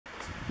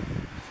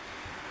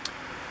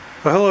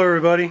Well, hello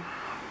everybody.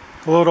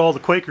 Hello to all the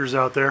Quakers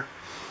out there.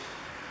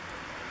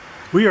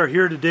 We are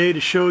here today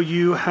to show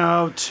you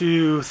how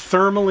to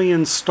thermally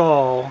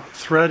install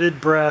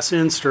threaded brass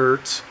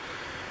inserts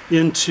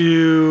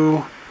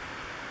into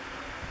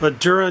a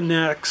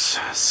Duranex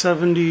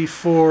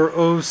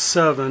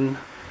 7407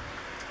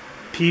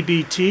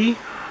 PBT.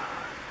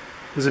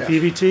 Is it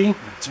PBT?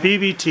 It's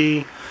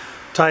PBT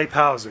type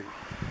housing.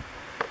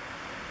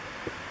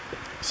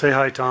 Say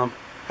hi, Tom.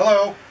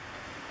 Hello.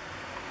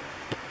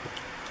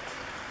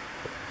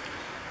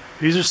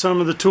 These are some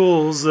of the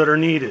tools that are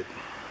needed.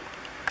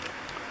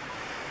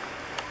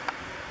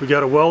 We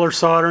got a Weller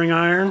soldering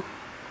iron,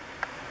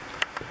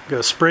 got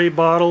a spray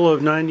bottle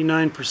of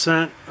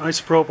 99%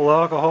 isopropyl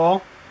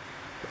alcohol,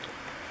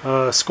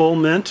 skull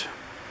mint,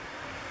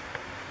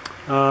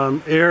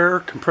 air,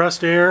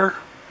 compressed air,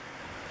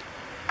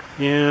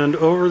 and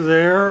over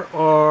there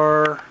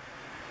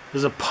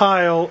is a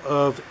pile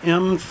of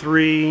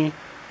M3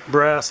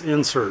 brass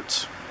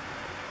inserts.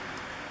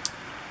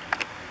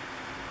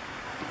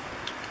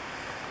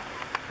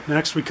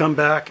 Next we come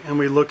back and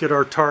we look at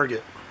our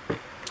target.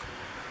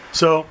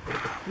 So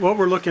what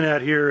we're looking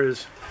at here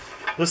is,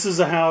 this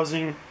is a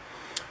housing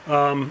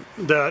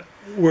that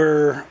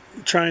we're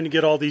trying to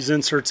get all these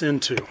inserts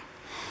into.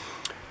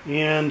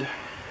 And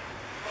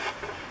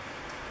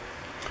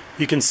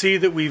you can see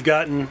that we've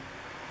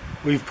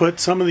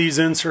put some of these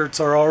inserts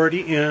are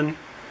already in,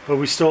 but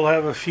we still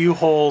have a few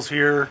holes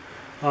here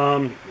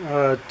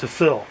to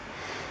fill.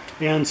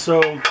 And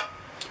so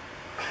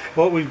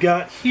what we've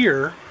got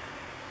here,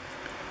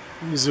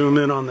 let me zoom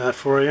in on that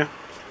for you.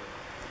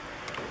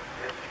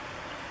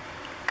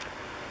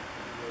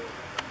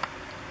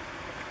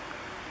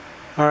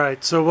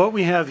 Alright, so what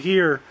we have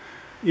here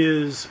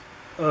is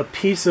a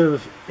piece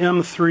of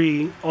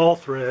M3 all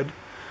thread,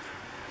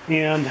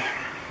 and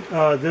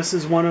this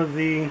is one of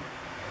the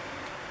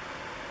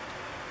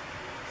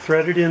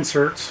threaded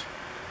inserts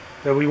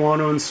that we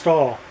want to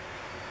install.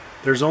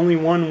 There's only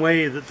one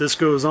way that this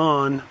goes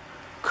on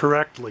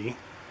correctly,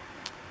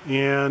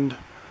 and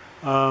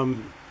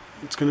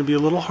it's going to be a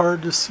little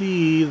hard to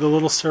see the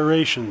little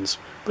serrations,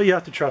 but you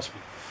have to trust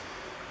me.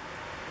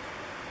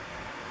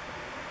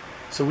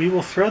 So we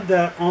will thread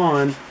that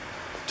on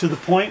to the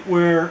point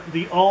where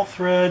the all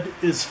thread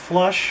is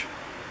flush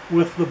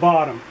with the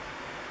bottom.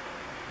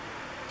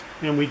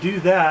 And we do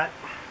that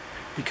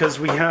because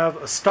we have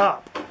a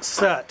stop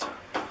set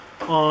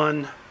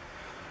on,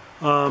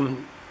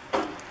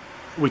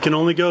 we can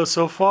only go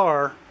so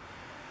far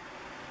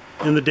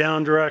in the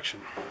down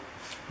direction,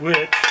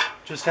 which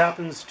just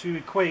happens to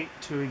equate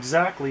to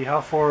exactly how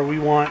far we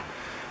want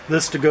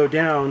this to go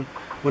down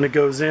when it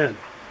goes in.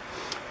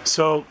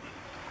 So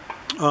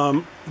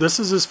this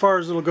is as far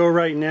as it'll go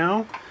right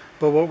now,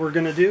 but what we're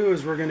going to do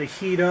is we're going to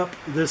heat up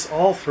this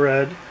all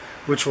thread,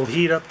 which will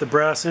heat up the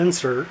brass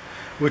insert,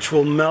 which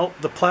will melt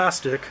the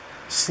plastic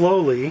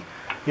slowly,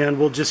 and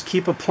we'll just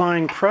keep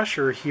applying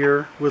pressure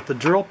here with the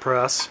drill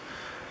press,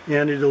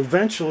 and it'll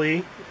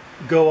eventually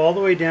go all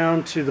the way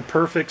down to the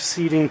perfect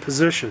seating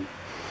position.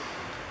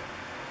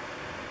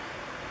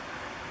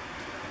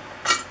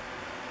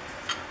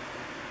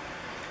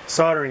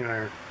 Soldering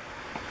iron.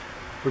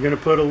 We're going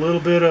to put a little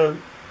bit of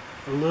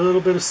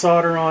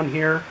solder on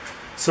here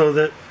so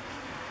that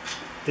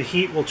the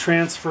heat will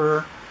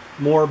transfer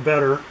more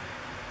better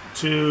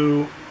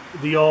to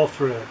the all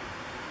thread.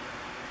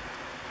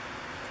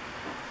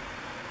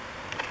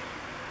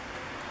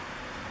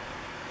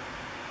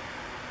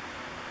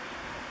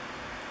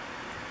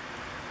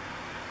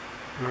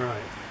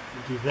 Alright,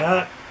 do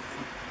that,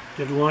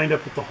 get it lined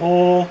up with the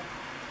hole,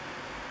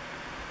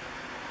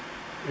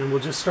 and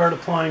we'll just start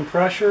applying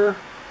pressure,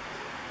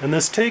 and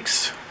this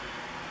takes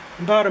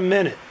about a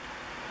minute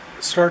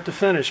start to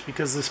finish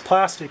because this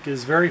plastic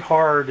is very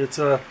hard. It's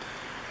a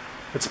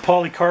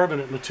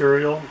polycarbonate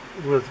material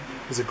with,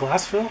 is it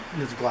glass fill?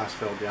 It's glass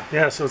filled, yeah.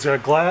 Yeah, so it's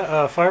got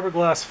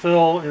fiberglass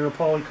fill in a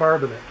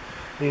polycarbonate.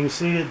 And you can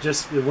see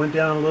it went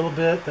down a little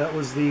bit. That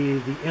was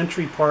the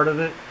entry part of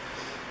it.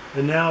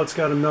 And now it's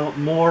got to melt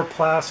more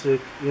plastic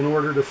in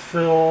order to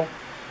fill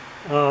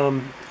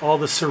all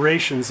the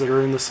serrations that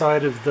are in the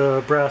side of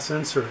the brass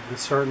insert.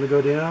 It's starting to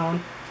go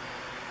down,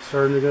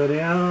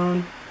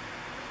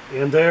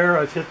 and there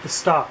I've hit the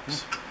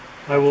stops.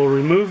 I will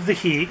remove the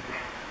heat.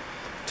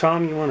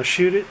 Tom, you want to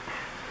shoot it?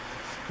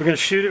 We're going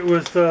to shoot it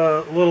with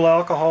a little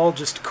alcohol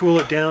just to cool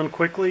it down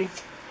quickly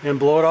and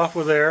blow it off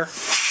with air.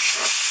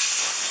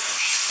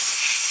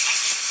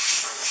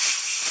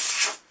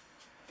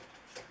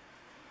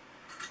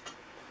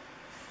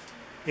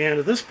 And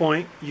at this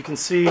point you can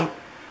see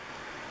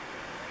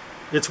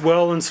it's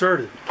well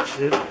inserted.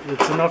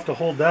 It's enough to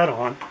hold that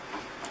on.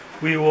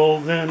 We will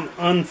then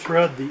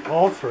unthread the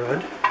all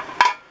thread,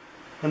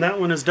 and that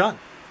one is done.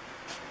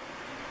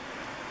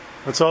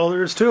 That's all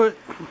there is to it.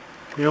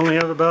 We only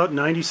have about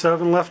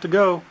 97 left to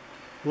go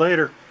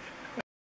later.